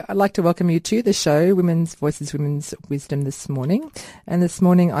I'd like to welcome you to the show, Women's Voices, Women's Wisdom this morning. And this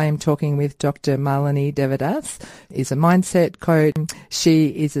morning I am talking with Dr. Malini Devadas. She's a mindset coach. She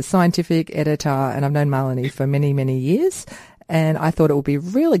is a scientific editor, and I've known Malini for many, many years. And I thought it would be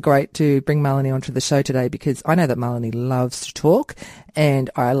really great to bring Malini onto the show today because I know that Malini loves to talk and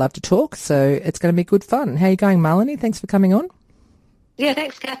I love to talk. So it's going to be good fun. How are you going, Malini? Thanks for coming on. Yeah,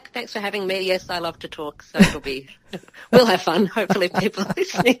 thanks, Kath. Thanks for having me. Yes, I love to talk, so we'll have fun. Hopefully people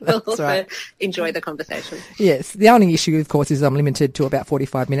listening will also enjoy the conversation. Yes. The only issue, of course, is I'm limited to about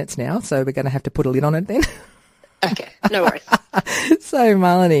 45 minutes now, so we're going to have to put a lid on it then. Okay, no worries. So,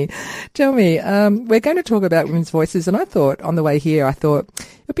 Malini, tell me, we're going to talk about women's voices, and I thought on the way here, it would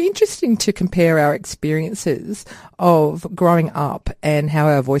be interesting to compare our experiences of growing up and how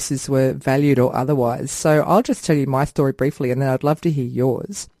our voices were valued or otherwise. So I'll just tell you my story briefly, and then I'd love to hear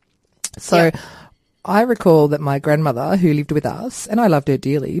yours. So I recall that my grandmother, who lived with us, and I loved her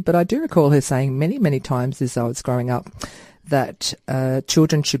dearly, but I do recall her saying many, many times as I was growing up that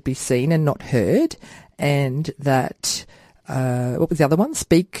children should be seen and not heard, and that, what was the other one?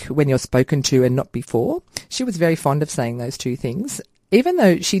 Speak when you're spoken to and not before. She was very fond of saying those two things, even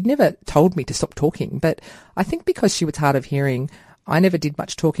though she'd never told me to stop talking. But I think because she was hard of hearing, I never did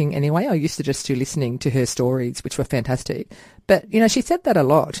much talking anyway. I used to just do listening to her stories, which were fantastic. But, she said that a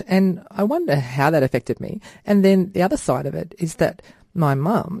lot, and I wonder how that affected me. And then the other side of it is that my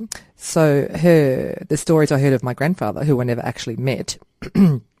mum, the stories I heard of my grandfather, who I never actually met,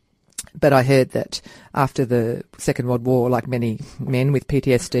 but I heard that after the Second World War, like many men with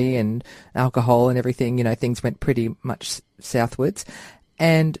PTSD and alcohol and everything, things went pretty much southwards.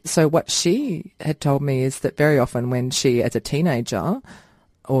 And so what she had told me is that very often when she, as a teenager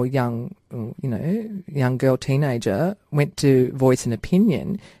or young girl teenager, went to voice an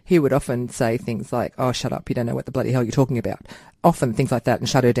opinion, he would often say things like, "Oh, shut up, you don't know what the bloody hell you're talking about." Often things like that, and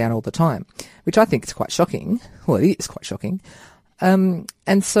shut her down all the time, which I think is quite shocking. Well, it is quite shocking.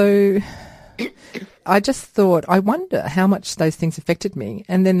 And so I just thought, I wonder how much those things affected me.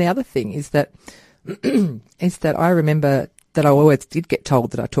 And then the other thing is that I remember that I always did get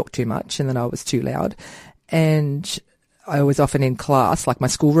told that I talked too much and that I was too loud. And I was often in class, like my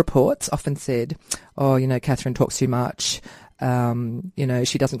school reports often said, "Oh, Catherine talks too much.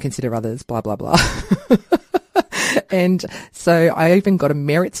 She doesn't consider others, blah, blah, blah." And so I even got a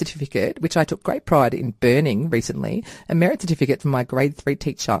merit certificate, which I took great pride in burning recently, a merit certificate from my grade 3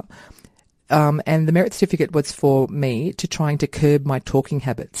 teacher. And the merit certificate was for me to trying to curb my talking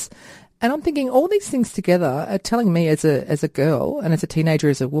habits. And I'm thinking all these things together are telling me as a girl and as a teenager,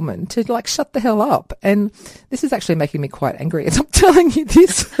 as a woman, to shut the hell up. And this is actually making me quite angry as I'm telling you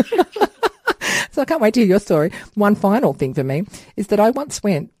this. So I can't wait to hear your story. One final thing for me is that I once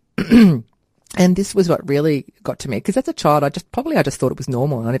went and this was what really got to me, because as a child, I just thought it was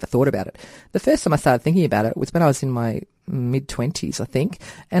normal and I never thought about it. The first time I started thinking about it was when I was in my mid-20s, I think.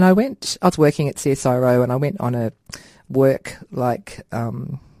 And I was working at CSIRO and I went on a work, work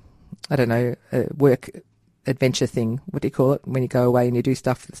adventure thing. What do you call it? When you go away and you do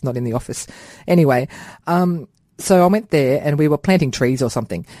stuff that's not in the office. Anyway, so I went there and we were planting trees or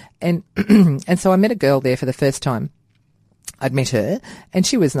something. And, and so I met a girl there for the first time. I'd met her and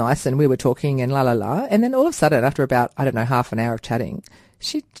she was nice and we were talking and la la la. And then all of a sudden, after about, half an hour of chatting,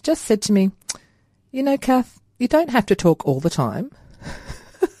 she just said to me, "Kath, you don't have to talk all the time."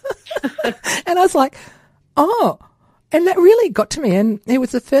 And I was like, oh, and that really got to me. And it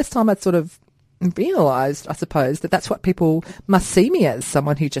was the first time I'd sort of realised, I suppose, that that's what people must see me as,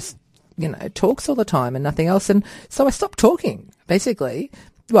 someone who just, talks all the time and nothing else. And so I stopped talking, basically.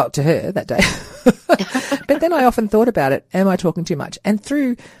 Well, to her that day. But then I often thought about it, am I talking too much? And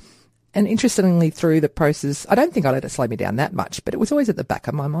interestingly through the process, I don't think I let it slow me down that much, but it was always at the back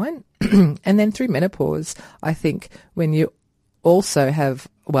of my mind. And then through menopause, I think when you also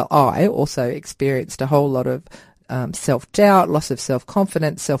I also experienced a whole lot of self-doubt, loss of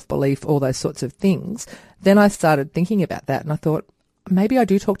self-confidence, self-belief, all those sorts of things. Then I started thinking about that and I thought, maybe I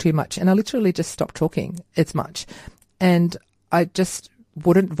do talk too much. And I literally just stopped talking as much. And I just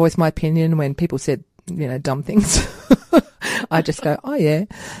wouldn't voice my opinion when people said, dumb things. I just go, oh yeah.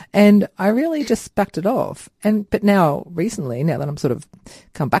 And I really just backed it off. But now recently, now that I'm sort of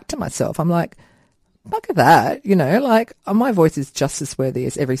come back to myself, I'm like, fuck at that, my voice is just as worthy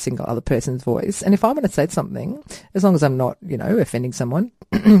as every single other person's voice. And if I'm going to say something, as long as I'm not, offending someone,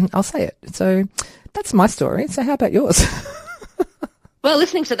 I'll say it. So that's my story. So how about yours? Well,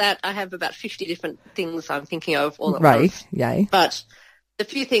 listening to that, I have about 50 different things I'm thinking of all at once. Right, yay. But the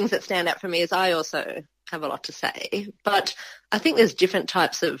few things that stand out for me is I also have a lot to say. But I think there's different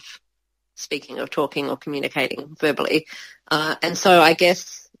types of speaking or talking or communicating verbally. And so I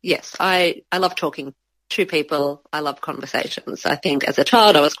guess yes, I love talking to people. I love conversations. I think as a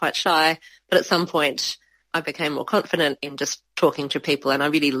child I was quite shy, but at some point I became more confident in just talking to people, and I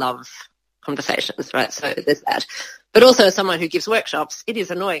really love conversations, right? So there's that. But also as someone who gives workshops, it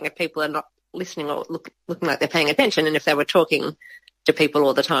is annoying if people are not listening or looking like they're paying attention, and if they were talking to people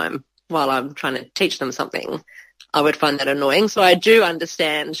all the time while I'm trying to teach them something, I would find that annoying. So I do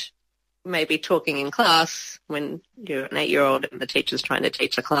understand maybe talking in class when you're an 8-year-old and the teacher's trying to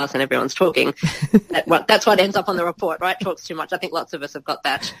teach a class and everyone's talking. That's what ends up on the report, right? Talks too much. I think lots of us have got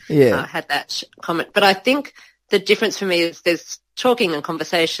that, had that comment. But I think the difference for me is there's talking and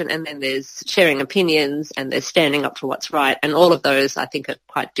conversation, and then there's sharing opinions, and there's standing up for what's right. And all of those I think are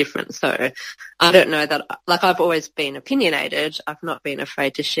quite different. So I don't know that, like, I've always been opinionated. I've not been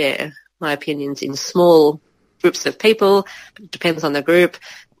afraid to share my opinions in small groups of people. It depends on the group.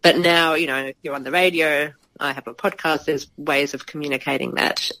 But now, you know, you're on the radio, I have a podcast, there's ways of communicating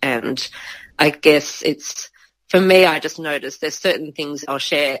that. And I guess it's, for me, I just noticed there's certain things I'll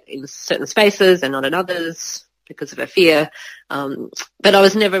share in certain spaces and not in others because of a fear. But I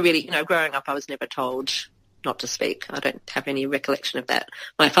was never really, you know, growing up, I was never told not to speak. I don't have any recollection of that.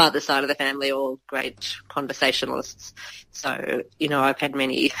 My father's side of the family, all great conversationalists. So, you know, I've had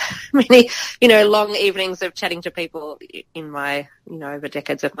many, you know, long evenings of chatting to people in my, you know, over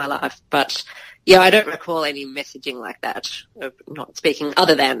decades of my life. But, yeah, I don't recall any messaging like that of not speaking,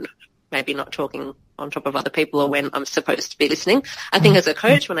 other than maybe not talking on top of other people or when I'm supposed to be listening. I think as a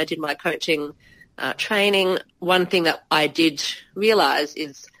coach, when I did my coaching training, one thing that I did realise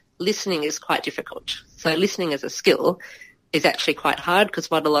is listening is quite difficult. So listening as a skill is actually quite hard, because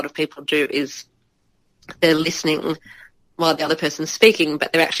what a lot of people do is they're listening while the other person's speaking,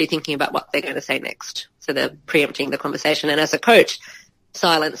 but they're actually thinking about what they're going to say next. So they're preempting the conversation. And as a coach,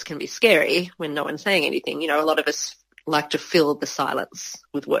 silence can be scary when no one's saying anything. You know, a lot of us like to fill the silence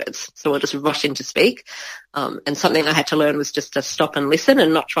with words. So we'll just rush in to speak. And something I had to learn was just to stop and listen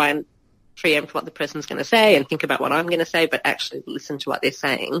and not try and preempt what the person's going to say and think about what I'm going to say, but actually listen to what they're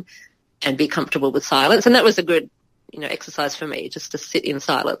saying and be comfortable with silence. And that was a good, you know, exercise for me, just to sit in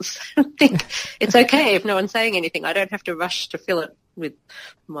silence and think it's okay if no one's saying anything. I don't have to rush to fill it with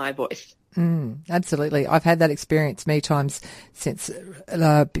my voice. Absolutely. I've had that experience many times since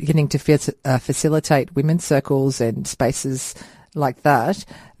beginning to facilitate women's circles and spaces like that,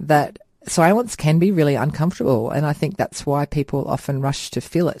 that silence can be really uncomfortable. And I think that's why people often rush to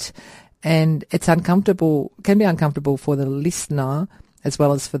fill it. And it's uncomfortable, can be uncomfortable for the listener as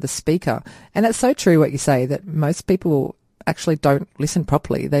well as for the speaker. And it's so true what you say, that most people actually don't listen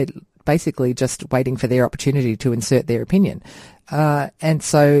properly. They're basically just waiting for their opportunity to insert their opinion. And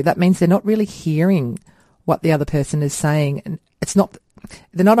so that means they're not really hearing what the other person is saying. And it's not,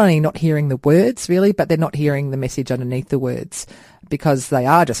 they're not only not hearing the words really, but they're not hearing the message underneath the words, because they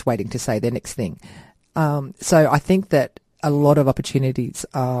are just waiting to say their next thing. So I think that a lot of opportunities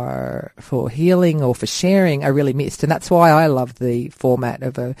are for healing or for sharing are really missed. And that's why I love the format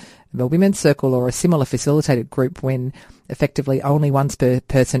of a women's circle or a similar facilitated group, when effectively only one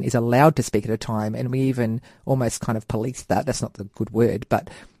person is allowed to speak at a time. And we even almost kind of police that. That's not the good word,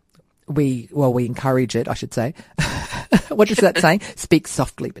 but we encourage it, I should say. What is that saying? Speak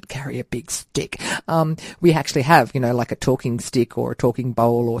softly, but carry a big stick. We actually have, you know, like a talking stick or a talking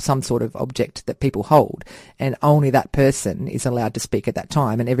bowl or some sort of object that people hold, and only that person is allowed to speak at that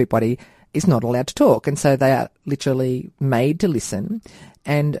time, and everybody is not allowed to talk. And so they are literally made to listen.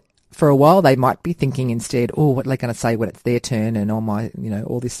 And for a while, they might be thinking instead, oh, what are they going to say when it's their turn and all my, you know,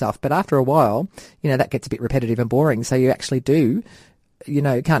 all this stuff. But after a while, you know, that gets a bit repetitive and boring. So you actually do, you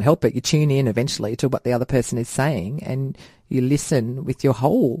know, can't help it. You tune in eventually to what the other person is saying, and you listen with your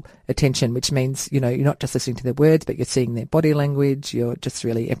whole attention, which means, you know, you're not just listening to their words, but you're seeing their body language. You're just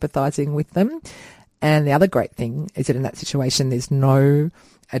really empathizing with them. And the other great thing is that in that situation, there's no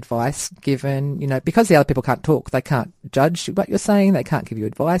advice given, you know, because the other people can't talk. They can't judge what you're saying. They can't give you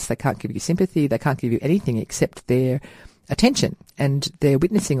advice. They can't give you sympathy. They can't give you anything except their attention and their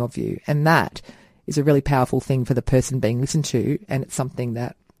witnessing of you. And that is a really powerful thing for the person being listened to, and it's something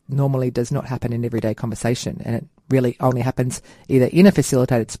that normally does not happen in everyday conversation, and it really only happens either in a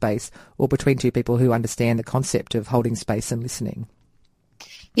facilitated space or between two people who understand the concept of holding space and listening.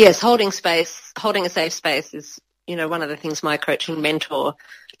 Yes, holding space, holding a safe space is, you know, one of the things my coaching mentor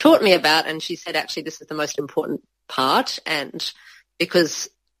taught me about, and she said actually this is the most important part, and because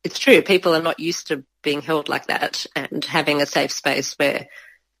it's true, people are not used to being held like that, and having a safe space where,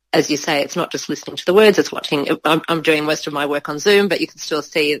 as you say, it's not just listening to the words, it's watching. I'm doing most of my work on Zoom, but you can still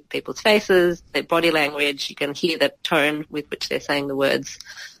see people's faces, their body language. You can hear the tone with which they're saying the words.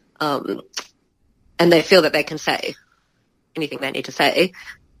 And they feel that they can say anything they need to say.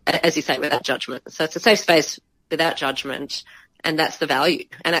 as you say, without judgment. So it's a safe space without judgment, and that's the value.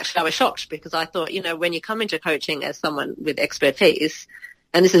 And actually I was shocked because I thought, when you come into coaching as someone with expertise,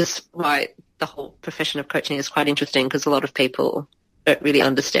 and this is why the whole profession of coaching is quite interesting, because a lot of people don't really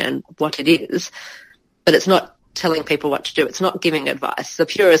understand what it is, but it's not telling people what to do. It's not giving advice. The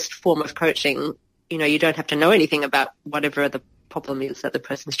purest form of coaching, you don't have to know anything about whatever the problem is that the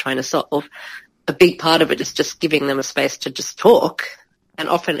person's trying to solve. A big part of it is just giving them a space to just talk. And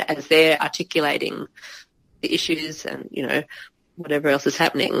often as they're articulating the issues and, whatever else is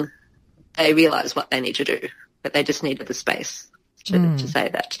happening, they realise what they need to do, but they just needed the space to say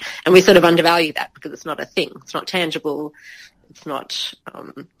that. And we sort of undervalue that because it's not a thing. It's not tangible. It's not,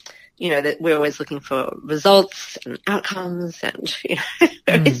 that we're always looking for results and outcomes and,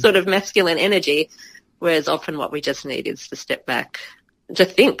 very sort of masculine energy, whereas often what we just need is to step back, to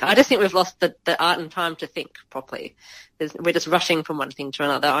think. I just think we've lost the art and time to think properly. We're just rushing from one thing to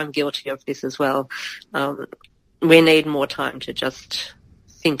another. I'm guilty of this as well. We need more time to just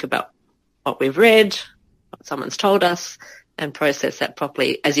think about what we've read, what someone's told us, and process that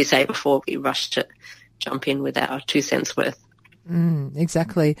properly, as you say, before we rush to jump in with our 2 cents worth.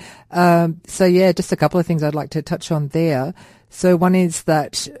 Exactly. So, just a couple of things I'd like to touch on there. So one is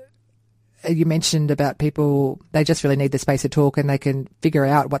that you mentioned about people, they just really need the space to talk and they can figure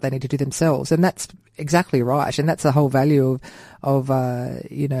out what they need to do themselves. And that's exactly right. And that's the whole value of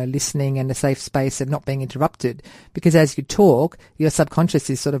listening and a safe space and not being interrupted. Because as you talk, your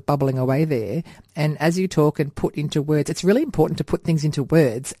subconscious is sort of bubbling away there. And as you talk and put into words, it's really important to put things into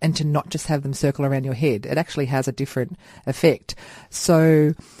words and to not just have them circle around your head. It actually has a different effect.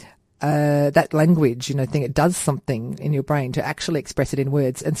 So that language, thing, it does something in your brain to actually express it in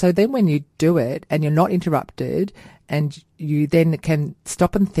words. And so then when you do it and you're not interrupted and you then can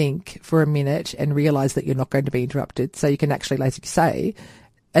stop and think for a minute and realize that you're not going to be interrupted, so you can actually, as you say,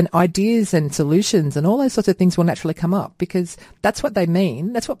 and ideas and solutions and all those sorts of things will naturally come up, because that's what they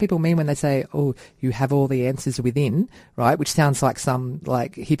mean. That's what people mean when they say, oh, you have all the answers within, right? Which sounds like some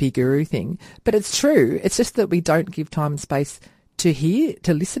hippie guru thing, but it's true. It's just that we don't give time and space to hear,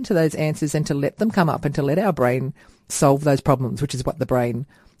 to listen to those answers and to let them come up and to let our brain solve those problems, which is what the brain,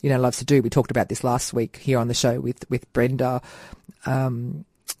 loves to do. We talked about this last week here on the show with Brenda, the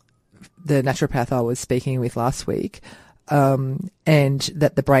naturopath I was speaking with last week, and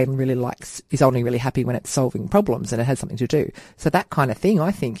that the brain really is only really happy when it's solving problems and it has something to do. So that kind of thing,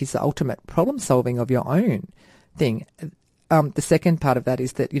 I think, is the ultimate problem solving of your own thing. The second part of that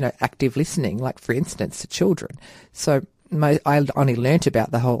is that, active listening, like for instance, to children. So I only learnt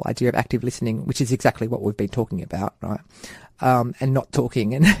about the whole idea of active listening, which is exactly what we've been talking about, right? And not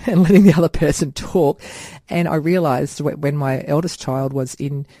talking and letting the other person talk. And I realised when my eldest child was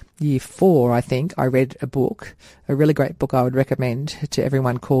in year 4, I think, I read a book, a really great book I would recommend to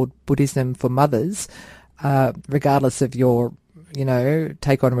everyone, called Buddhism for Mothers, regardless of your,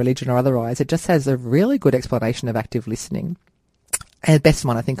 take on religion or otherwise. It just has a really good explanation of active listening, and the best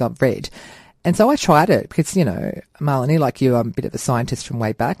one I think I've read. And so I tried it because, Malini, like you, I'm a bit of a scientist from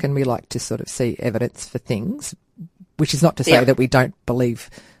way back, and we like to sort of see evidence for things, which is not to say that we don't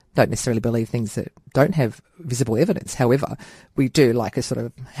necessarily believe things that don't have visible evidence. However, we do like a sort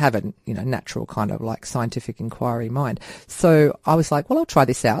of have a, natural kind of like scientific inquiry mind. So I was like, well, I'll try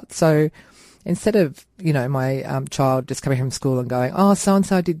this out. So instead of, my child just coming from school and going, oh,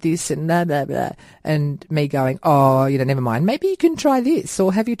 so-and-so did this and blah, blah, blah, and me going, oh, never mind, maybe you can try this,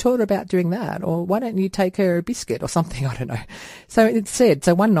 or have you taught her about doing that, or why don't you take her a biscuit or something, I don't know. So instead,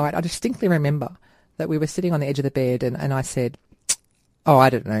 one night I distinctly remember that we were sitting on the edge of the bed and I said, oh,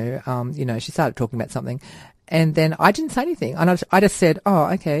 I don't know, she started talking about something, and then I didn't say anything, and I just said, oh,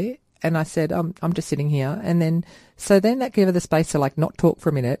 okay. And I said, I'm just sitting here. And then that gave her the space to not talk for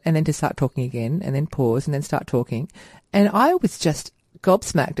a minute and then to start talking again and then pause and then start talking. And I was just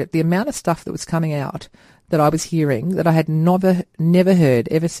gobsmacked at the amount of stuff that was coming out that I was hearing that I had never heard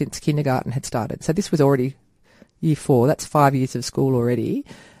ever since kindergarten had started. So this was already year 4. That's 5 years of school already.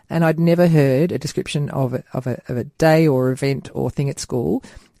 And I'd never heard a description of a day or event or thing at school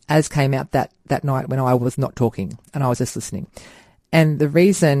as came out that night when I was not talking and I was just listening. And the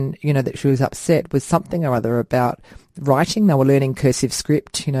reason, that she was upset was something or other about writing. They were learning cursive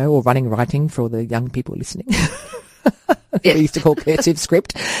script, or running writing for all the young people listening. They used to call cursive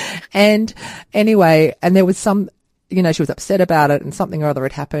script. And anyway, and there was some, she was upset about it and something or other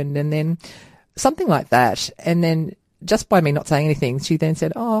had happened, and then something like that. And then just by me not saying anything, she then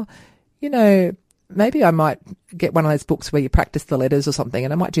said, oh, maybe I might get one of those books where you practice the letters or something,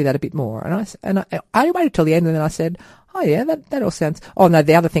 and I might do that a bit more. And I waited till the end, and then I said, oh yeah, that all sounds. Oh no,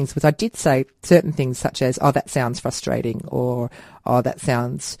 the other things was I did say certain things such as, oh, that sounds frustrating, or oh, that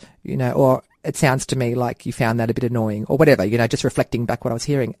sounds, or it sounds to me like you found that a bit annoying, or whatever, just reflecting back what I was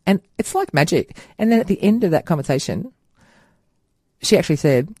hearing. And it's like magic. And then at the end of that conversation, she actually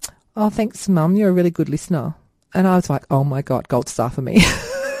said, oh, thanks, Mum, you're a really good listener. And I was like, oh my God, gold star for me.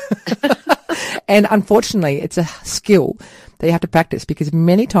 And unfortunately, it's a skill that you have to practice, because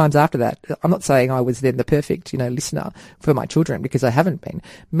many times after that, I'm not saying I was then the perfect, listener for my children, because I haven't been.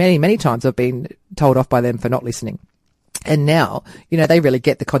 Many, many times I've been told off by them for not listening. And now, they really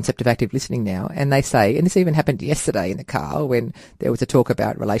get the concept of active listening now. And they say, and this even happened yesterday in the car when there was a talk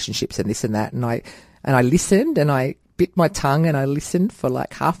about relationships and this and that. And I listened, and I bit my tongue, and I listened for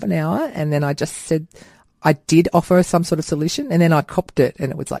like half an hour. And then I just said, I did offer some sort of solution, and then I copped it,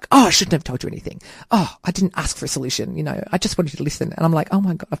 and it was like, oh, I shouldn't have told you anything. Oh, I didn't ask for a solution. I just wanted you to listen. And I'm like, oh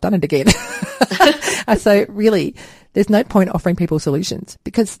my God, I've done it again. And so really, there's no point offering people solutions,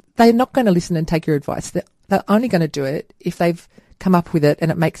 because they're not going to listen and take your advice. They're only going to do it if they've come up with it and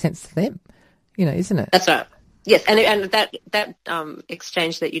it makes sense to them, isn't it? That's right. Yes. And that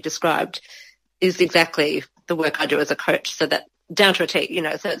exchange that you described is exactly the work I do as a coach. So that down to a T,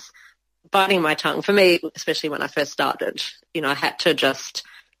 so it's biting my tongue. For me, especially when I first started, I had to just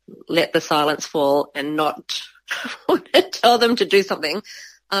let the silence fall and not tell them to do something.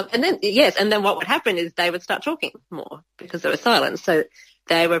 And then what would happen is they would start talking more because there was silence. So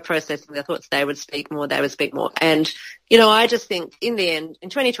they were processing their thoughts. They would speak more. And, I just think in the end, in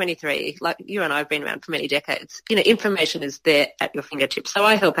 2023, like you and I have been around for many decades, information is there at your fingertips. So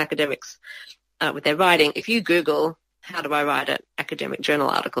I help academics with their writing. If you Google, how do I write an academic journal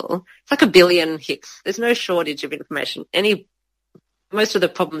article? It's like 1 billion hits. There's no shortage of information. Most of the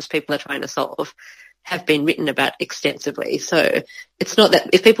problems people are trying to solve have been written about extensively. So it's not that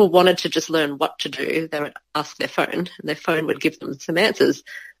if people wanted to just learn what to do, they would ask their phone, and their phone would give them some answers.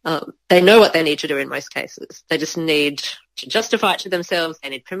 They know what they need to do in most cases. They just need to justify it to themselves. They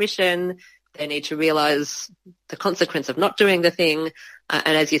need permission. They need to realize the consequence of not doing the thing.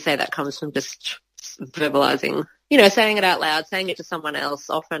 And as you say, that comes from just verbalizing, saying it out loud, saying it to someone else.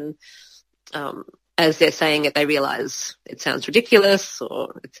 Often, as they're saying it, they realize it sounds ridiculous,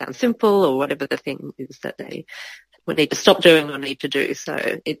 or it sounds simple, or whatever the thing is that they would need to stop doing or need to do.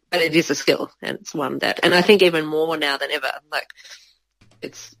 But it is a skill, and it's one that, and I think even more now than ever, like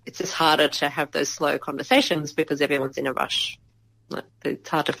it's just harder to have those slow conversations because everyone's in a rush. Like, it's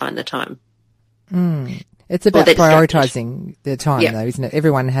hard to find the time. It's about prioritising their time, though, isn't it?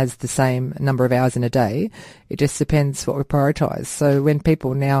 Everyone has the same number of hours in a day. It just depends what we prioritise. So when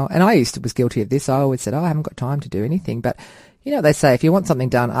people now, and I was guilty of this, I always said, I haven't got time to do anything. But, they say if you want something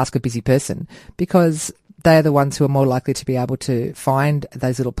done, ask a busy person, because they're the ones who are more likely to be able to find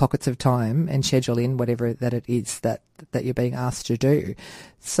those little pockets of time and schedule in whatever that it is that you're being asked to do.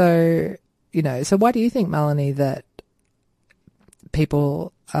 So, so why do you think, Malini, that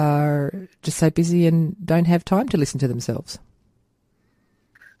people are just so busy and don't have time to listen to themselves?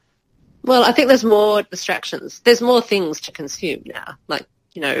 Well, I think there's more distractions. There's more things to consume now. Like,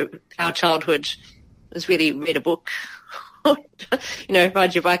 our childhood was really read a book,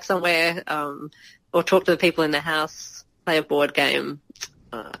 ride your bike somewhere, or talk to the people in the house, play a board game,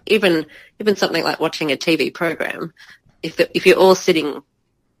 even something like watching a TV program. If you're all sitting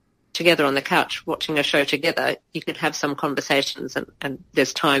together on the couch watching a show together, you could have some conversations and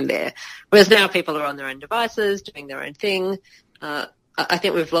there's time there. Whereas now people are on their own devices, doing their own thing. I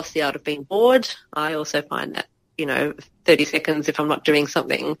think we've lost the art of being bored. I also find that, 30 seconds, if I'm not doing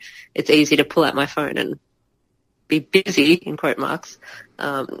something, it's easy to pull out my phone and be busy, in quote marks.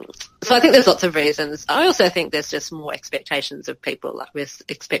 So I think there's lots of reasons. I also think there's just more expectations of people. Like, we're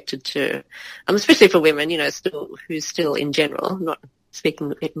expected to, especially for women, who's still in general, not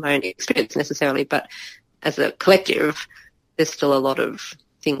speaking in my own experience necessarily, but as a collective, there's still a lot of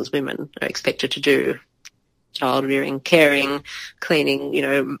things women are expected to do. Child rearing, caring,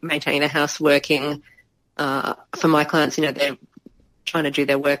 cleaning, maintaining the house, working. For my clients, they're trying to do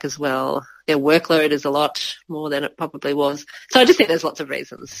their work as well. Their workload is a lot more than it probably was. So I just think there's lots of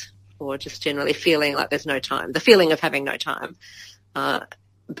reasons for just generally feeling like there's no time, the feeling of having no time. But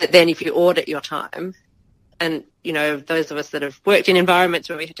then if you audit your time, and, those of us that have worked in environments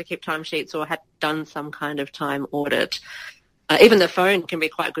where we had to keep timesheets or had done some kind of time audit, even the phone can be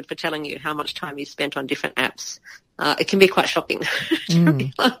quite good for telling you how much time you spent on different apps. It can be quite shocking to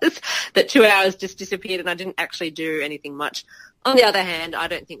realise that 2 hours just disappeared and I didn't actually do anything much. On the other hand, I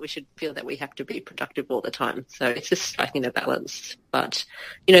don't think we should feel that we have to be productive all the time. So it's just striking a balance. But,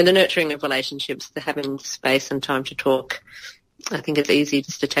 the nurturing of relationships, the having space and time to talk, I think it's easy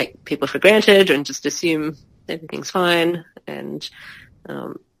just to take people for granted and just assume everything's fine. And,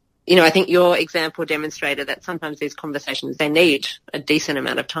 I think your example demonstrated that sometimes these conversations, they need a decent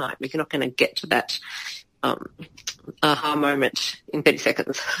amount of time. You're not going to get to that aha moment in 30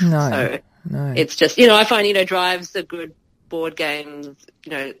 seconds. No. It's just, I find, drives are good, board games,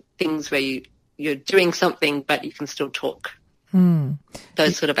 things where you're doing something but you can still talk.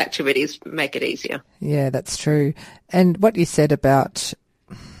 Those sort of activities make it easier. Yeah, that's true. And what you said about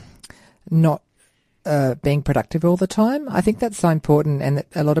not being productive all the time, I think that's so important, and that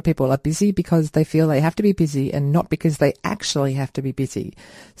a lot of people are busy because they feel they have to be busy and not because they actually have to be busy.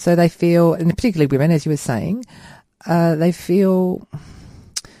 So they feel, and particularly women, as you were saying, they feel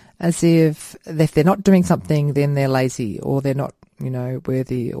as if they're not doing something, then they're lazy or they're not,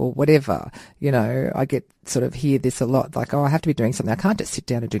 worthy or whatever. I get sort of hear this a lot, like, oh, I have to be doing something. I can't just sit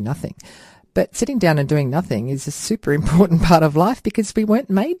down and do nothing. But sitting down and doing nothing is a super important part of life because we weren't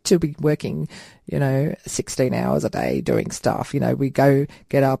made to be working, 16 hours a day doing stuff. We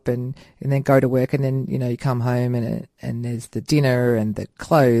get up and then go to work, and then, you come home and there's the dinner and the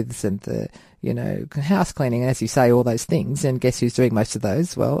clothes and the, house cleaning, and as you say, all those things. And guess who's doing most of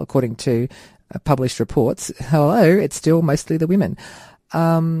those? Well, according to published reports, it's still mostly the women.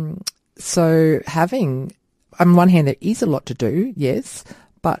 So having, on one hand, there is a lot to do, yes,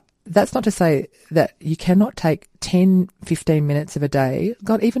 but that's not to say that you cannot take 10, 15 minutes of a day,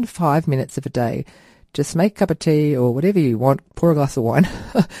 God, even 5 minutes of a day, just make a cup of tea or whatever you want, pour a glass of wine,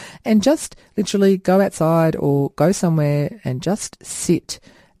 and just literally go outside or go somewhere and just sit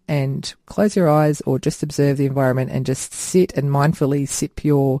and close your eyes or just observe the environment and just sit and mindfully sip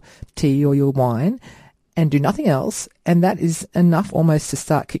your tea or your wine and do nothing else. And that is enough almost to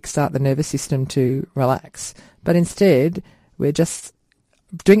kickstart the nervous system to relax. But instead, we're just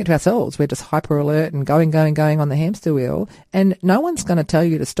doing it to ourselves. We're just hyper alert and going on the hamster wheel, and no one's going to tell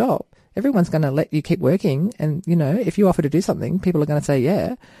you to stop. Everyone's going to let you keep working, and if you offer to do something, people are going to say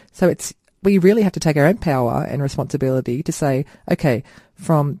yeah. So we really have to take our own power and responsibility to say, okay,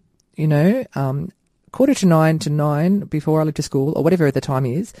 from 8:45 to 9 before I leave to school or whatever the time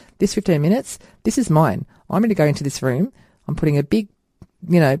is, this 15 minutes, this is mine. I'm going to go into this room. I'm putting a big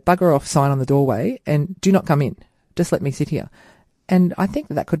bugger off sign on the doorway and do not come in. Just let me sit here. And I think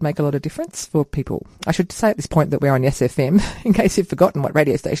that could make a lot of difference for people. I should say at this point that we're on Yes FM, in case you've forgotten what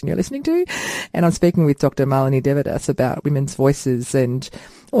radio station you're listening to. And I'm speaking with Dr. Malini Devadas about women's voices and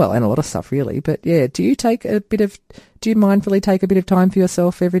a lot of stuff really. But yeah, do you mindfully take a bit of time for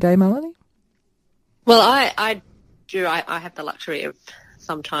yourself every day, Malini? Well, I do. I have the luxury of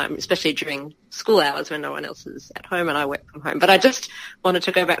some time, especially during school hours when no one else is at home and I work from home. But I just wanted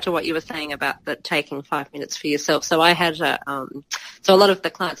to go back to what you were saying about the taking 5 minutes for yourself. So I had so a lot of the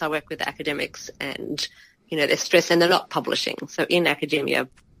clients I work with are academics, and they're stressed and they're not publishing. So in academia,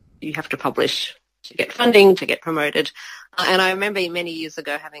 you have to publish to get funding, to get promoted. And I remember many years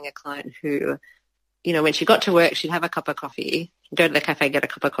ago having a client who, when she got to work, she'd have a cup of coffee, go to the cafe, get a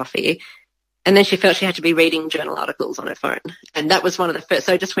cup of coffee, and then she felt she had to be reading journal articles on her phone. And that was one of the first.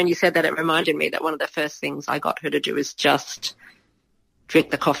 So just when you said that, it reminded me that one of the first things I got her to do is just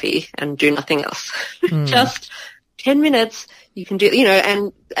drink the coffee and do nothing else. Just 10 minutes, you can do,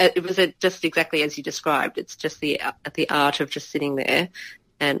 and it was just exactly as you described. It's just the art of just sitting there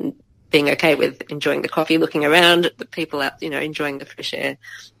and being okay with enjoying the coffee, looking around at the people out, enjoying the fresh air.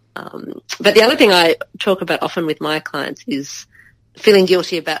 But the other thing I talk about often with my clients is feeling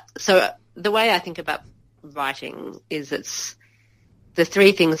guilty about, so the way I think about writing is it's the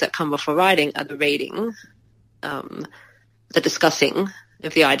three things that come before writing are the reading, the discussing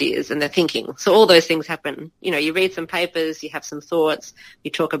of the ideas, and the thinking. So all those things happen. You read some papers, you have some thoughts,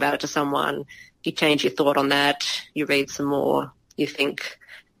 you talk about it to someone, you change your thought on that, you read some more, you think,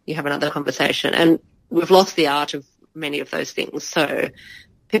 you have another conversation. And we've lost the art of many of those things. So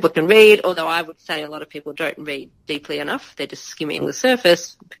people can read, although I would say a lot of people don't read deeply enough. They're just skimming the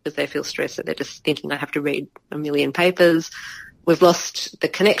surface because they feel stressed that they're just thinking I have to read a million papers. We've lost the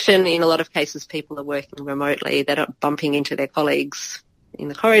connection. In a lot of cases, people are working remotely. They're not bumping into their colleagues in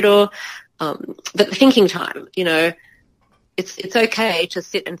the corridor. But the thinking time, it's okay to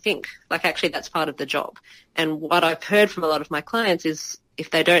sit and think. Like, actually, that's part of the job. And what I've heard from a lot of my clients is if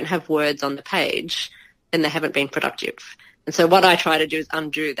they don't have words on the page, then they haven't been productive. And so what I try to do is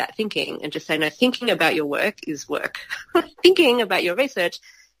undo that thinking and just say, no, thinking about your work is work. Thinking about your research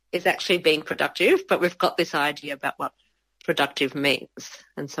is actually being productive, but we've got this idea about what productive means.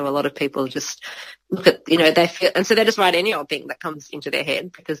 And so a lot of people just look at, they feel, and so they just write any old thing that comes into their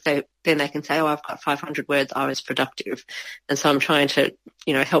head because then they can say, oh, I've got 500 words, I was productive. And so I'm trying to,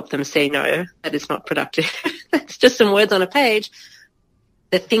 help them see, no, that is not productive. That's just some words on a page.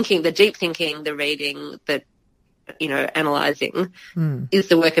 The thinking, the deep thinking, the reading, the, analysing is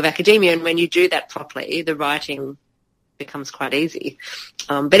the work of academia. And when you do that properly, the writing becomes quite easy.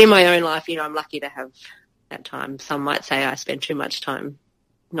 But in my own life, I'm lucky to have that time. Some might say I spend too much time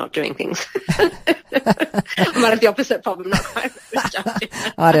not doing things. I might have the opposite problem, not quite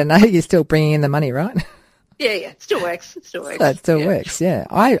productive. I don't know. You're still bringing in the money, right? Yeah, it still works. It still works. That still works, yeah.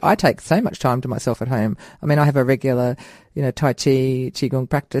 I take so much time to myself at home. I mean, I have a regular, Tai Chi, Qigong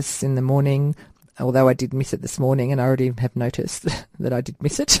practice in the morning, although I did miss it this morning and I already have noticed that I did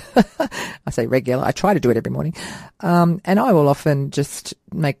miss it. I say regular. I try to do it every morning. And I will often just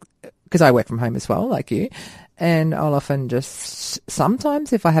because I work from home as well, like you, and I'll often just,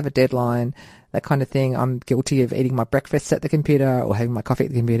 sometimes if I have a deadline, that kind of thing, I'm guilty of eating my breakfast at the computer or having my coffee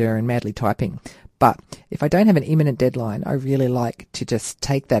at the computer and madly typing. But if I don't have an imminent deadline, I really like to just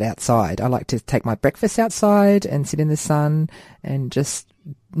take that outside. I like to take my breakfast outside and sit in the sun and just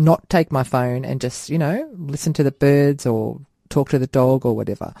not take my phone and just, listen to the birds or talk to the dog or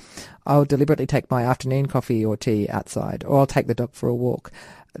whatever. I'll deliberately take my afternoon coffee or tea outside, or I'll take the dog for a walk.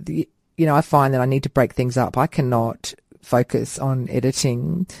 I find that I need to break things up. I cannot focus on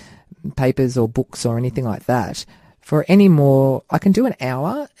editing papers or books or anything like that for any more. I can do an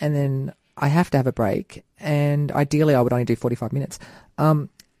hour and then I have to have a break, and ideally I would only do 45 minutes.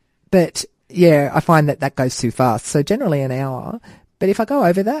 But yeah, I find that goes too fast. So generally an hour. But if I go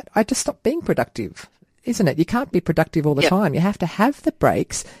over that, I just stop being productive, isn't it? You can't be productive all the time. You have to have the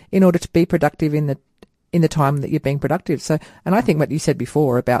breaks in order to be productive in the time that you're being productive. So, and I think what you said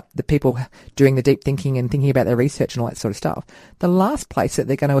before about the people doing the deep thinking and thinking about their research and all that sort of stuff, the last place that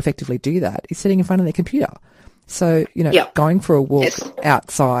they're going to effectively do that is sitting in front of their computer. So, going for a walk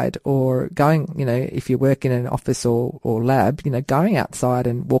outside, or going, if you work in an office or lab, going outside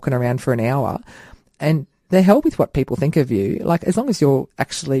and walking around for an hour, and the hell with what people think of you. Like, as long as your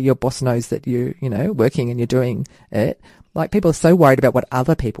boss knows that you're, working and you're doing it, like, people are so worried about what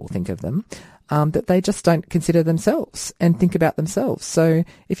other people think of them, that they just don't consider themselves and think about themselves. So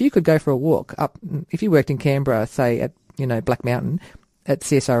if you could go for a walk up, if you worked in Canberra, say at, Black Mountain, at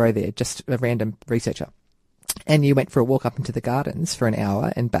CSIRO there, just a random researcher, and you went for a walk up into the gardens for an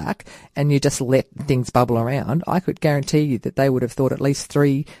hour and back, and you just let things bubble around, I could guarantee you that they would have thought at least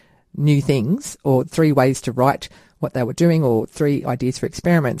 3 new things, or 3 ways to write what they were doing, or 3 ideas for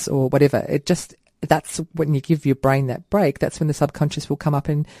experiments, or whatever. That's when you give your brain that break. That's when the subconscious will come up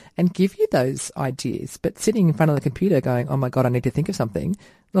and give you those ideas. But sitting in front of the computer going, oh my God, I need to think of something,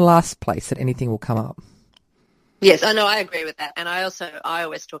 the last place that anything will come up. Yes, I know, I agree with that. And I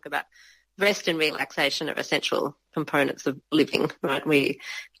always talk about rest and relaxation are essential components of living, right?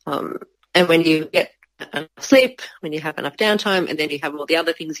 And when you get enough sleep, when you have enough downtime, and then you have all the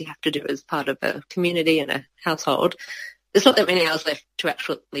other things you have to do as part of a community and a household, there's not that many hours left to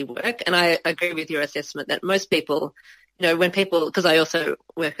actually work. And I agree with your assessment that most people, because I also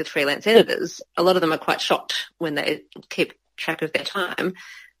work with freelance editors, a lot of them are quite shocked when they keep track of their time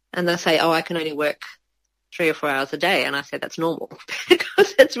and they say, oh, I can only work 3 or 4 hours a day. And I say that's normal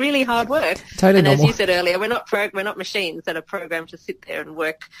because it's really hard work. Totally and normal. As you said earlier, we're not machines that are programmed to sit there and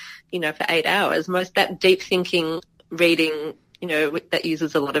work, for 8 hours. Most that deep thinking, reading, that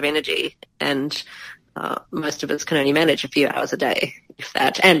uses a lot of energy, and most of us can only manage a few hours a day, if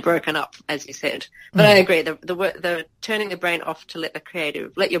that, and broken up, as you said. But I agree, the turning the brain off to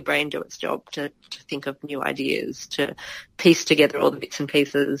let your brain do its job, to think of new ideas, to piece together all the bits and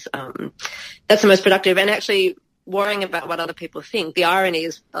pieces. That's the most productive. And actually worrying about what other people think. The irony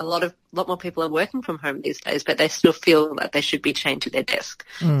is a lot more people are working from home these days, but they still feel that they should be chained to their desk.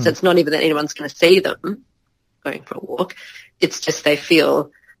 So it's not even that anyone's going to see them going for a walk. It's just they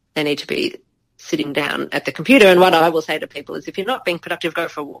feel they need to be sitting down at the computer. And what I will say to people is, if you're not being productive, go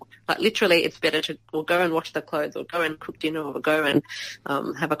for a walk. Like, literally, it's better to go and wash the clothes, or go and cook dinner, or go and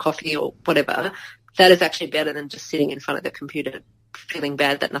have a coffee or whatever. That is actually better than just sitting in front of the computer feeling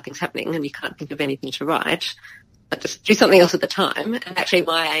bad that nothing's happening and you can't think of anything to write. But just do something else at the time. And actually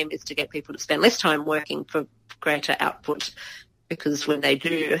my aim is to get people to spend less time working for greater output, because when they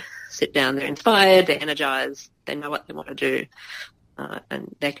do sit down, they're inspired, they're energized, they know what they want to do.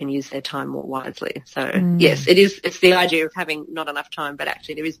 And they can use their time more wisely. So yes, it's the idea of having not enough time, but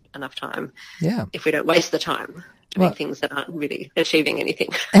actually there is enough time. Yeah. If we don't waste the time doing things that aren't really achieving anything.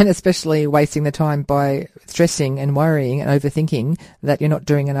 And especially wasting the time by stressing and worrying and overthinking that you're not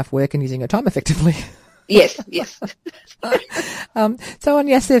doing enough work and using your time effectively. Yes, yes. So on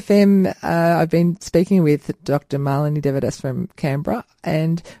Yes FM, I've been speaking with Dr. Malini Devadas from Canberra,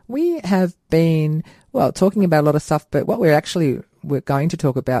 and we have been, well, talking about a lot of stuff, but what we're going to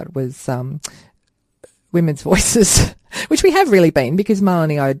talk about was women's voices, which we have really been, because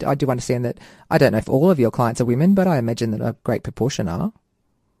Malini, I do understand that, I don't know if all of your clients are women, but I imagine that a great proportion are.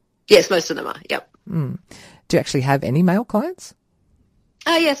 Yes, most of them are, yep. Do you actually have any male clients?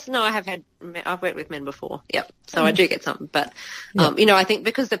 Yes, no, I've worked with men before, yep. So I do get some, but, I think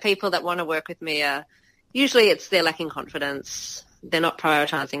because the people that want to work with me are, usually they're lacking confidence, they're not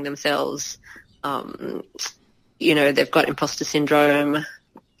prioritising themselves, they've got imposter syndrome.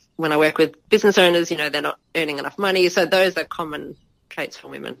 When I work with business owners, they're not earning enough money. So those are common traits for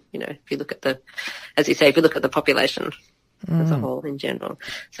women, if you look at if you look at the population as a whole in general.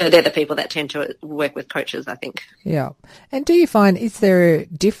 So they're the people that tend to work with coaches, I think. Yeah. And do you find, is there a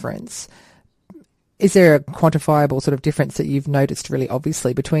difference? Is there a quantifiable sort of difference that you've noticed really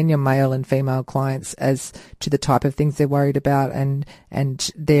obviously between your male and female clients as to the type of things they're worried about and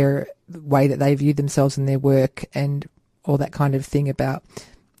their way that they view themselves in their work and all that kind of thing about,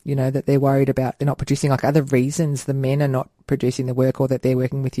 that they're worried about, they're not producing, like other reasons the men are not producing the work or that they're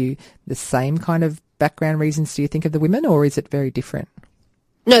working with you, the same kind of background reasons do you think of the women, or is it very different?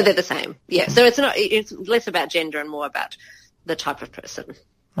 No, they're the same. Yeah. So it's less about gender and more about the type of person.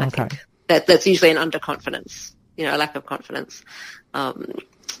 I think that's usually an underconfidence, a lack of confidence.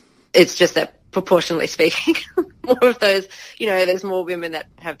 It's just that proportionally speaking, more of those, there's more women that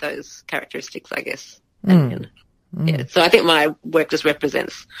have those characteristics, I guess, than men. Yeah, so I think my work just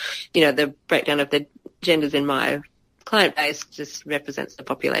represents, the breakdown of the genders in my client base just represents the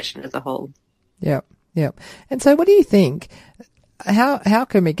population as a whole. Yeah, yeah. And so what do you think, how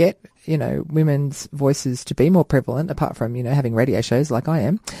can we get, women's voices to be more prevalent apart from, having radio shows like I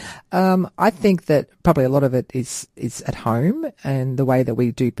am? I think that probably a lot of it is at home and the way that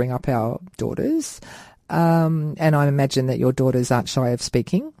we do bring up our daughters. And I imagine that your daughters aren't shy of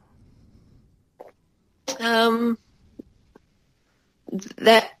speaking. It's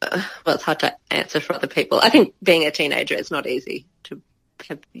hard to answer for other people. I think being a teenager, it's not easy to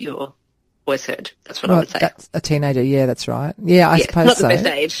have your voice heard. That's what I would say. That's a teenager, yeah, that's right. Yeah, I suppose not so. Not the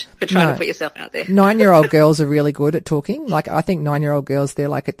best age for trying to put yourself out there. 9-year-old girls are really good at talking. Like, I think 9-year-old girls, they're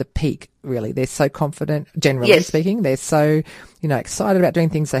like at the peak, really. They're so confident, generally speaking. They're so, excited about doing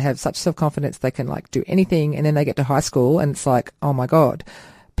things. They have such self-confidence. They can, do anything. And then they get to high school and it's like, oh, my God,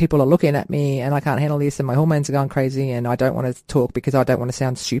 people are looking at me and I can't handle this and my hormones are going crazy and I don't want to talk because I don't want to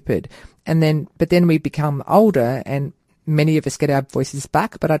sound stupid. But then we become older and many of us get our voices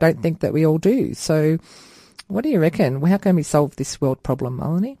back, but I don't think that we all do. So what do you reckon? How can we solve this world problem,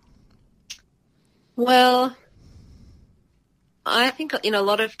 Malini? Well, I think in a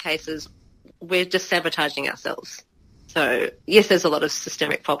lot of cases we're just sabotaging ourselves. So yes, there's a lot of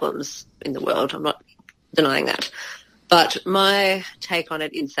systemic problems in the world. I'm not denying that. But my take on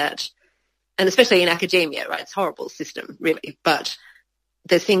it is that, and especially in academia, right, it's a horrible system, really, but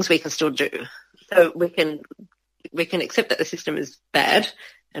there's things we can still do. So we can accept that the system is bad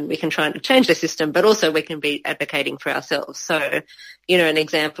and we can try and change the system, but also we can be advocating for ourselves. So, an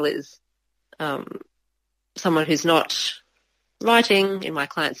example is someone who's not writing, in my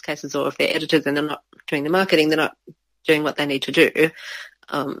clients' cases, or if they're editors and they're not doing the marketing, they're not doing what they need to do.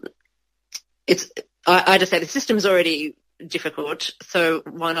 I just say the system's already difficult, so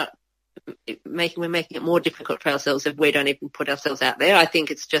why not we're making it more difficult for ourselves if we don't even put ourselves out there. I think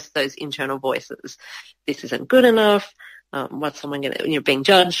it's just those internal voices. This isn't good enough. What's someone going to, being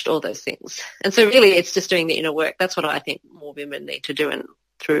judged, all those things. And so really it's just doing the inner work. That's what I think more women need to do, and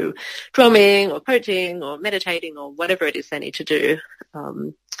through drumming or coaching or meditating or whatever it is they need to do,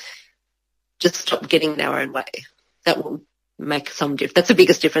 just stop getting in our own way. That will make some difference. That's the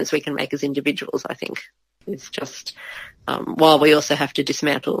biggest difference we can make as individuals, I think. It's just while we also have to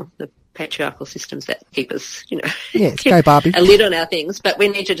dismantle the patriarchal systems that keep us, go Barbie, a lid on our things. But we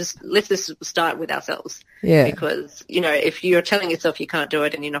need to let's just start with ourselves. Yeah. Because, if you're telling yourself you can't do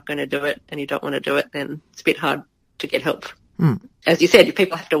it and you're not going to do it and you don't want to do it, then it's a bit hard to get help. As you said,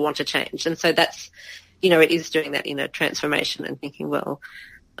 people have to want to change. And so that's, it is doing that inner transformation and thinking, well,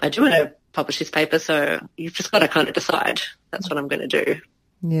 I do want to publish this paper, so you've just got to kind of decide that's what I'm going to do.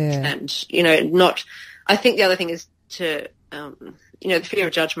 Yeah. And, I think the other thing is to, the fear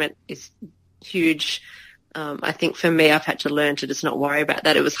of judgment is huge. I think for me, I've had to learn to just not worry about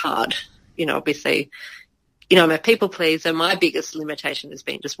that. It was hard. Obviously, I'm a people pleaser. My biggest limitation has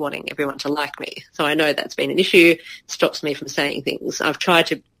been just wanting everyone to like me. So I know that's been an issue. It stops me from saying things. I'm trying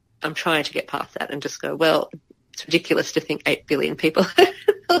to get past that and just go, well, it's ridiculous to think 8 billion people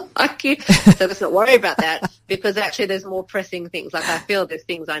like you. So let's not worry about that, because actually there's more pressing things. Like I feel there's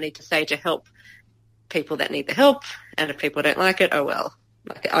things I need to say to help people that need the help, and if people don't like it, oh well.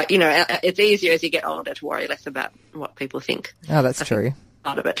 Like it's easier as you get older to worry less about what people think. Oh, that's true.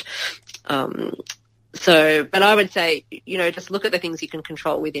 Part of it. But I would say, just look at the things you can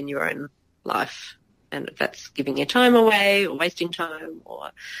control within your own life, and if that's giving your time away or wasting time,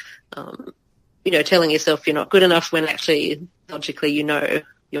 or telling yourself you're not good enough when actually logically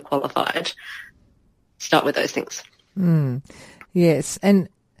you're qualified. Start with those things. Yes, and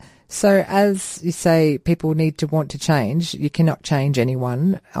so as you say, people need to want to change. You cannot change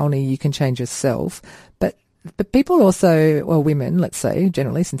anyone, only you can change yourself. But people also, well, women, let's say,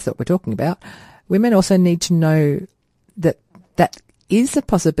 generally, since that's what we're talking about, women also need to know that that is a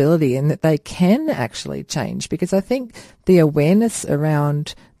possibility and that they can actually change, because I think the awareness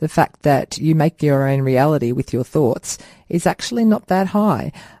around the fact that you make your own reality with your thoughts is actually not that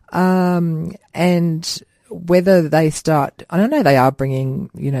high. And whether they start, I don't know, they are bringing,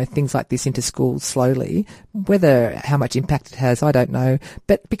 things like this into schools slowly, whether how much impact it has, I don't know,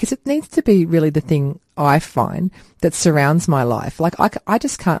 but because it needs to be really the thing I find that surrounds my life. Like I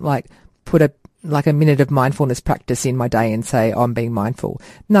just can't put a minute of mindfulness practice in my day and say, oh, I'm being mindful.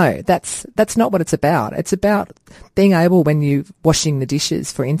 No, that's not what it's about. It's about being able, when you're washing the dishes,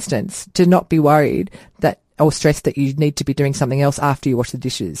 for instance, to not be worried that, or stressed that you need to be doing something else after you wash the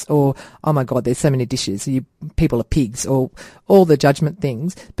dishes, or, oh my God, there's so many dishes, people are pigs, or all the judgment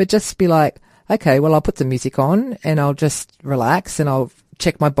things, but just be like, okay, well, I'll put the music on and I'll just relax and I'll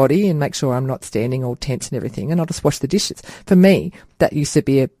check my body and make sure I'm not standing all tense and everything, and I'll just wash the dishes. For me, that used to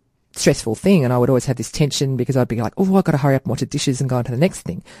be a stressful thing, and I would always have this tension because I'd be like, oh, I've got to hurry up and wash the dishes and go on to the next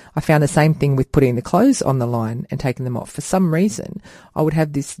thing. I found the same thing with putting the clothes on the line and taking them off. For some reason, I would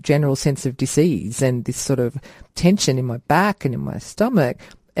have this general sense of disease and this sort of tension in my back and in my stomach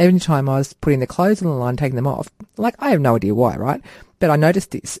every time I was putting the clothes on the line, taking them off. Like, I have no idea why, right? But I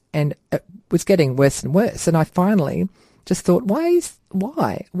noticed this, and it was getting worse and worse, and I finally just thought, why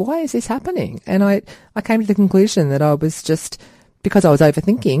is this happening? And I came to the conclusion that I was just, because I was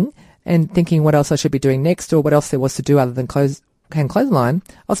overthinking and thinking what else I should be doing next, or what else there was to do other than hang clothesline,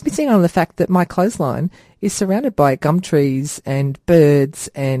 I was missing out on the fact that my clothesline is surrounded by gum trees and birds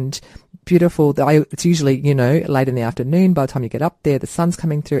and beautiful. It's usually, late in the afternoon. By the time you get up there, the sun's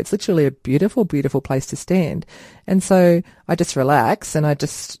coming through. It's literally a beautiful, beautiful place to stand. And so I just relax and I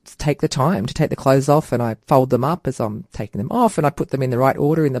just take the time to take the clothes off, and I fold them up as I'm taking them off, and I put them in the right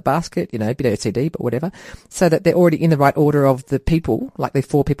order in the basket, a bit OCD, but whatever, so that they're already in the right order of the people, like they're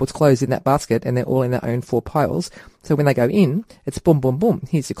 4 people's clothes in that basket, and they're all in their own 4 piles. So when they go in, it's boom, boom, boom,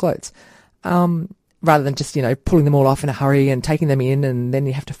 here's your clothes. Rather than just, pulling them all off in a hurry and taking them in, and then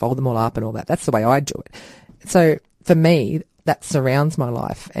you have to fold them all up and all that. That's the way I do it. So for me, that surrounds my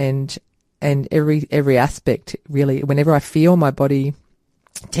life, and every aspect, really. Whenever I feel my body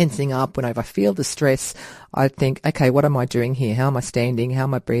tensing up, whenever I feel the stress, I think, okay, what am I doing here? How am I standing? How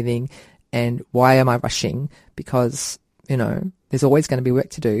am I breathing? And why am I rushing? Because, there's always going to be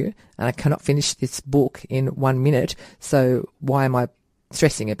work to do, and I cannot finish this book in 1 minute. So why am I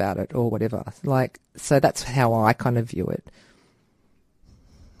stressing about it, or whatever? So that's how I kind of view it.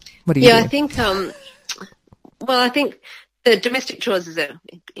 What do you do? I think, I think the domestic chores is an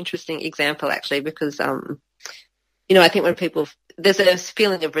interesting example, actually, because, I think when people, there's a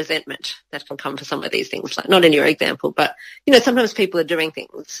feeling of resentment that can come to some of these things, like not in your example, but, sometimes people are doing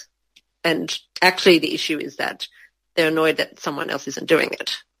things, and actually the issue is that they're annoyed that someone else isn't doing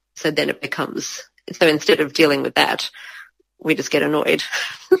it. So then so instead of dealing with that, we just get annoyed.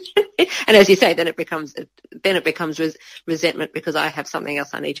 And as you say, then it becomes resentment because I have something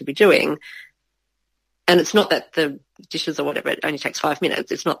else I need to be doing. And it's not that the dishes or whatever, it only takes 5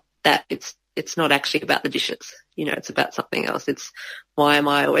 minutes. It's not that. It's not actually about the dishes. It's about something else. It's, why am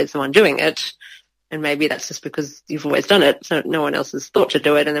I always the one doing it? And maybe that's just because you've always done it, so no one else has thought to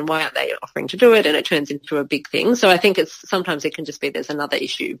do it. And then why aren't they offering to do it? And it turns into a big thing. So I think sometimes it can just be there's another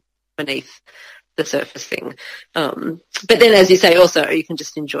issue beneath the surface thing. But then, as you say, also you can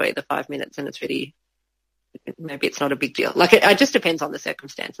just enjoy the 5 minutes, and it's really, maybe it's not a big deal. Like it just depends on the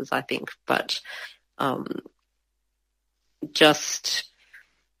circumstances, I think. But just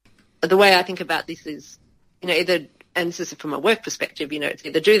the way I think about this is, either, and this is from a work perspective, it's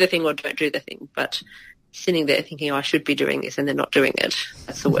either do the thing or don't do the thing. But sitting there thinking, I should be doing this, and then not doing it,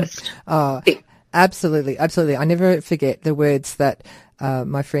 that's the worst thing. Absolutely, absolutely. I never forget the words that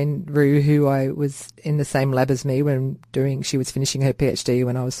my friend Rue, who I was in the same lab as me she was finishing her PhD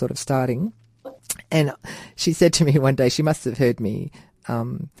when I was sort of starting, and she said to me one day, she must have heard me,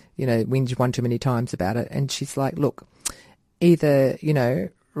 whinge one too many times about it, and she's like, look, either,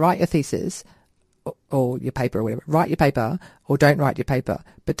 write your thesis or your paper or whatever. Write your paper or don't write your paper.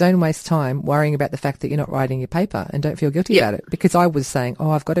 But don't waste time worrying about the fact that you're not writing your paper, and don't feel guilty about it. Because I was saying,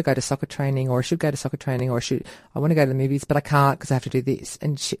 oh, I've got to go to soccer training, or I should go to soccer training, or I want to go to the movies, but I can't because I have to do this.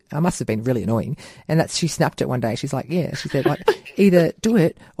 And I must have been really annoying. And she snapped it one day. She's like, yeah, she said, like, either do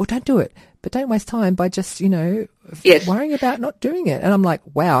it or don't do it. But don't waste time by just, worrying about not doing it. And I'm like,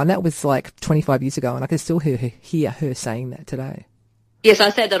 wow. And that was like 25 years ago, and I can still hear her saying that today. Yes, I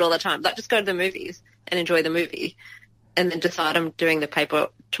said that all the time. Like, just go to the movies and enjoy the movie, and then decide I'm doing the paper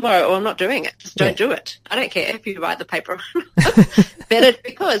tomorrow, or I'm not doing it. Just don't do it. I don't care if you write the paper. Better,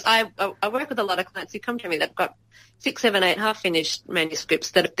 because I work with a lot of clients who come to me that've got 6, 7, 8 half-finished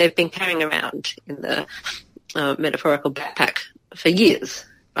manuscripts that they've been carrying around in the metaphorical backpack for years,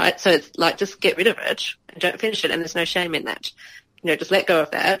 right? So it's like, just get rid of it and don't finish it, and there's no shame in that. Just let go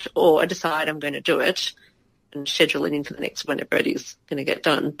of that, or decide I'm going to do it and schedule it in for the next whenever it is going to get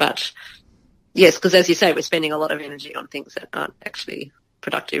done. But yes, because as you say, we're spending a lot of energy on things that aren't actually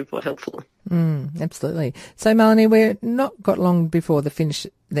productive or helpful. Absolutely. So, Malini, we're not got long before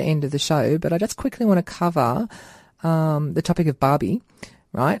the end of the show, but I just quickly want to cover the topic of Barbie,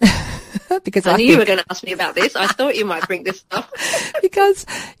 right? Because I knew you were going to ask me about this. I thought you might bring this up. Because,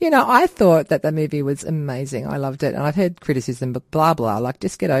 I thought that the movie was amazing. I loved it. And I've heard criticism, but blah, blah. Like,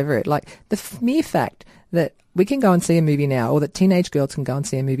 just get over it. Like, the mere fact that we can go and see a movie now, or that teenage girls can go and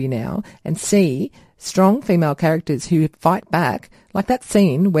see a movie now and see strong female characters who fight back, like that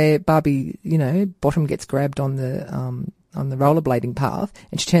scene where Barbie, Bottom gets grabbed on the rollerblading path,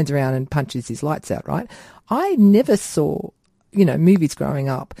 and she turns around and punches his lights out, right? I never saw, movies growing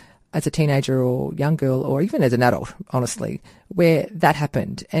up as a teenager or young girl, or even as an adult, honestly, where that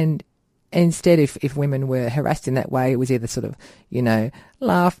happened. And instead, if women were harassed in that way, it was either sort of,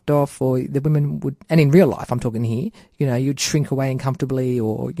 laughed off, or the women would, and in real life, I'm talking here, you'd shrink away uncomfortably,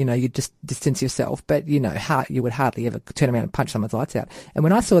 or, you'd just distance yourself. But, you would hardly ever turn around and punch someone's lights out. And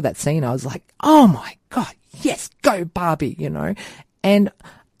when I saw that scene, I was like, oh my God, yes, go Barbie, And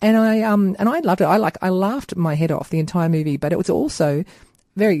I loved it. I laughed my head off the entire movie, but it was also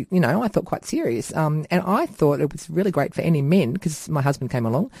very, I thought quite serious. And I thought it was really great for any men, because my husband came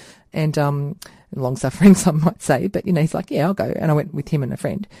along, and long suffering, some might say, but, he's like, yeah, I'll go. And I went with him and a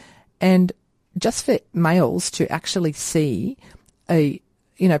friend. And just for males to actually see a,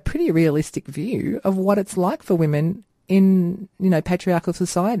 pretty realistic view of what it's like for women in, patriarchal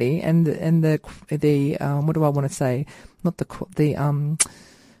society, and the what do I want to say? Not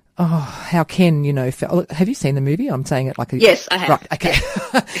how Ken, have you seen the movie? I'm saying it like yes, I have. Right, okay.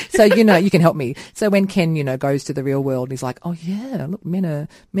 So, you can help me. So when Ken, goes to the real world, he's like, oh yeah, look, men are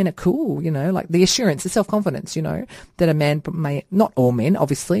cool, like the assurance, the self-confidence, that a man may, not all men,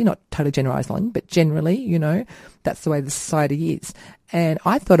 obviously, not totally generalizing, but generally, that's the way the society is. And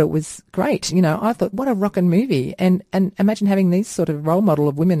I thought it was great. I thought, what a rockin' movie. And imagine having these sort of role model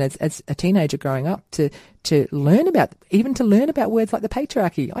of women as a teenager growing up to learn about words like the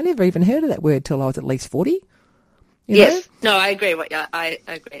patriarchy. I never even heard of that word till I was at least 40. Yes. No, I agree. I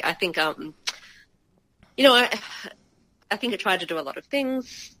agree. I think, I think it tried to do a lot of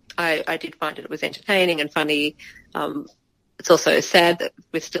things. I did find it was entertaining and funny. It's also sad that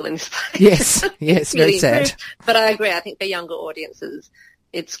we're still in this place. Yes, very sad. But I agree. I think for younger audiences,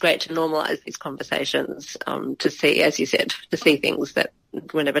 it's great to normalise these conversations, to see, as you said, to see things that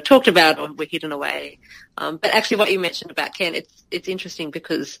were never talked about or were hidden away. But actually what you mentioned about Ken, it's interesting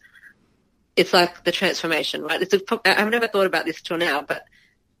because it's like the transformation, right? I've never thought about this till now, but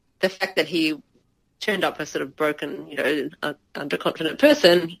the fact that he turned up a sort of broken, underconfident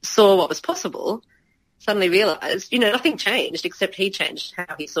person, saw what was possible, suddenly realised, nothing changed except he changed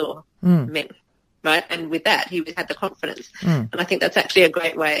how he saw men, right? And with that, he had the confidence. And I think that's actually a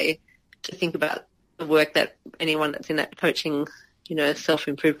great way to think about the work that anyone that's in that coaching,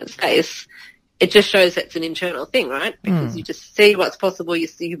 self-improvement space, it just shows it's an internal thing, right? Because you just see what's possible,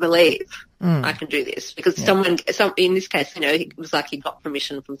 you believe, I can do this. Because in this case, it was like he got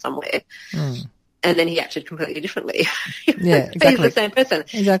permission from somewhere. And then he acted completely differently. Yeah, exactly. He's the same person.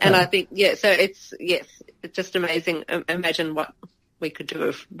 Exactly. And I think, so it's just amazing. Imagine what we could do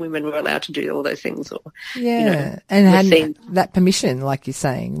if women were allowed to do all those things. Or, and had that permission, like you're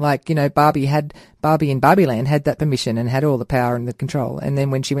saying. Like, Barbie in Barbieland had that permission and had all the power and the control. And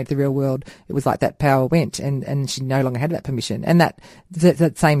then when she went to the real world, it was like that power went and she no longer had that permission. And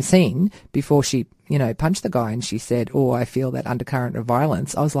that same scene before she, punched the guy and she said, oh, I feel that undercurrent of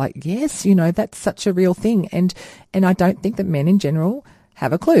violence. I was like, yes, that's such a real thing. And I don't think that men in general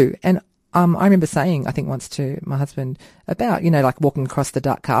have a clue. And I remember saying, I think once to my husband about, like walking across the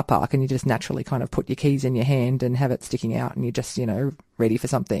dark car park and you just naturally kind of put your keys in your hand and have it sticking out and you're just, ready for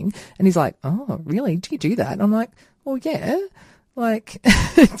something. And he's like, oh, really? Do you do that? And I'm like, well, yeah. Like,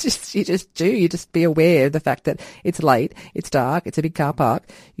 you just do. You just be aware of the fact that it's late, it's dark, it's a big car park.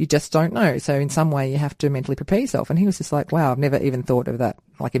 You just don't know. So in some way you have to mentally prepare yourself. And he was just like, wow, I've never even thought of that,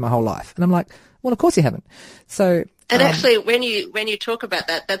 like, in my whole life. And I'm like, well, of course you haven't. So. And actually, when you talk about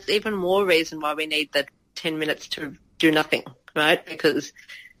that, that's even more reason why we need the 10 minutes to do nothing, right? Because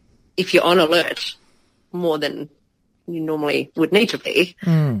if you're on alert more than you normally would need to be,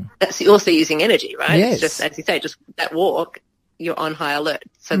 that's also using energy, right? Yes. It's just, as you say, just that walk, you're on high alert.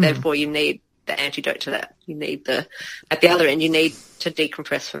 So therefore you need the antidote to that. You need at the other end, you need to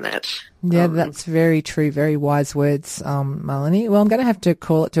decompress from that. Yeah, that's very true. Very wise words, Malini. Well, I'm going to have to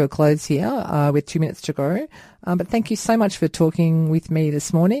call it to a close here with 2 minutes to go. But thank you so much for talking with me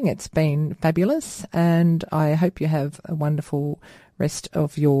this morning. It's been fabulous, and I hope you have a wonderful rest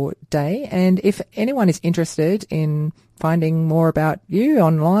of your day. And if anyone is interested in finding more about you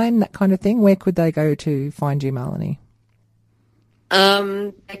online, that kind of thing, where could they go to find you, Malini?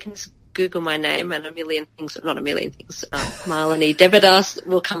 They can just Google my name and Malini Devadas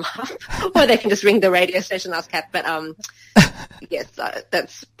will come up, or they can just ring the radio station and ask Kath. But yes,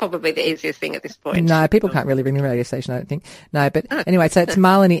 that's probably the easiest thing at this point. No, people can't really ring the radio station, I don't think. No, but anyway, so it's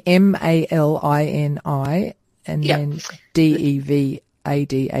Malini, Malini, and then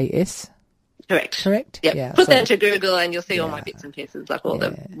Devadas. Correct? Yep. Yeah. Put that into Google and you'll see all my bits and pieces, like all the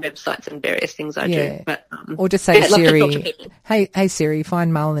websites and various things I do. But, or just say to Siri, hey Siri,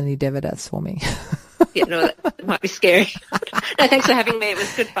 find Malini Devadas for me. Yeah, no, that might be scary. No, thanks for having me. It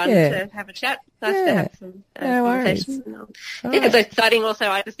was good fun to have a chat. Nice to have some conversations. I think it's exciting also.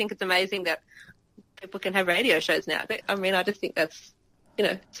 I just think it's amazing that people can have radio shows now. I mean, I just think that's,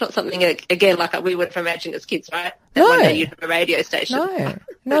 it's not something, again, like we would have imagined as kids, right? That one day you'd have a radio station. No,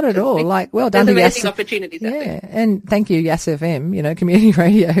 not at all. Like, well done to amazing opportunities out there. Yeah, and thank you, Yas FM, community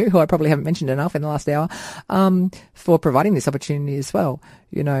radio, who I probably haven't mentioned enough in the last hour, for providing this opportunity as well,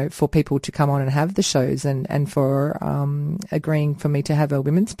 for people to come on and have the shows and for agreeing for me to have a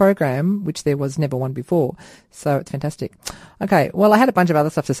women's program, which there was never one before. So it's fantastic. Okay, well, I had a bunch of other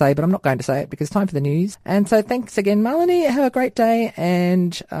stuff to say, but I'm not going to say it because it's time for the news. And so thanks again, Malini. Have a great day,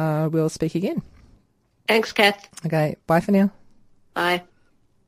 and we'll speak again. Thanks, Kath. Okay, bye for now. Bye.